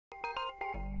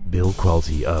Bill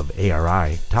Kwelty of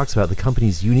ARI talks about the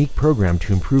company's unique program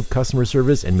to improve customer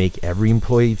service and make every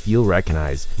employee feel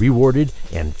recognized, rewarded,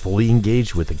 and fully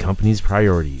engaged with the company's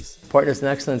priorities. Partners in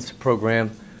Excellence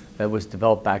program that was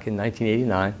developed back in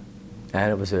 1989,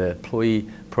 and it was an employee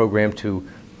program to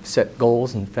set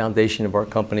goals and foundation of our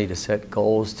company to set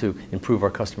goals to improve our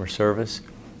customer service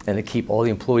and to keep all the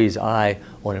employees' eye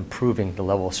on improving the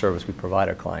level of service we provide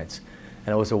our clients.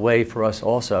 And it was a way for us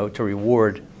also to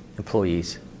reward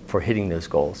employees for hitting those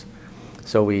goals.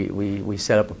 So we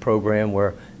set up a program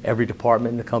where every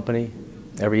department in the company,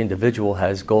 every individual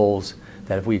has goals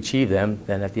that if we achieve them,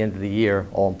 then at the end of the year,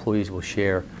 all employees will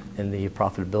share in the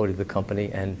profitability of the company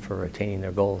and for attaining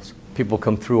their goals. People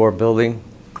come through our building,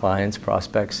 clients,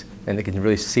 prospects, and they can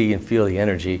really see and feel the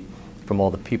energy from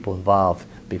all the people involved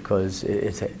because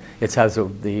it's how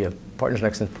the Partners in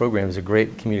Excellence program is a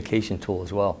great communication tool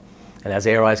as well. And as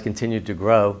ARI has continued to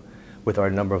grow with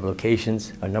our number of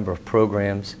locations, our number of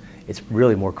programs, it's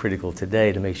really more critical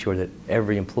today to make sure that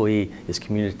every employee is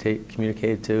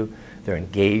communicated to, they're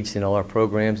engaged in all our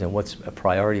programs and what's a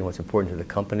priority and what's important to the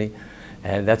company.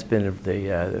 And that's been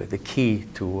the key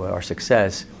to our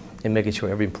success in making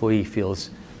sure every employee feels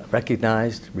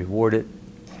recognized, rewarded,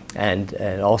 and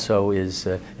also is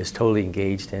totally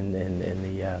engaged in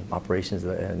the operations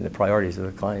and the priorities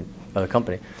of the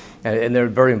company. And they're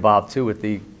very involved too with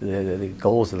the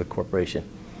goals of the corporation.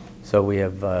 So we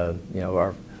have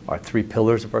our 3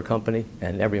 pillars of our company,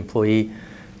 and every employee,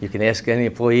 you can ask any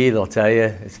employee, they'll tell you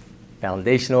it's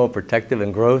foundational, protective,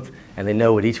 and growth, and they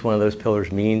know what each one of those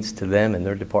pillars means to them and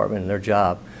their department and their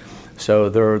job. So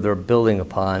they're building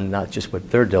upon not just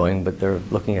what they're doing, but they're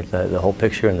looking at the whole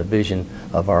picture and the vision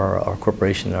of our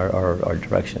corporation, our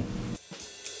direction.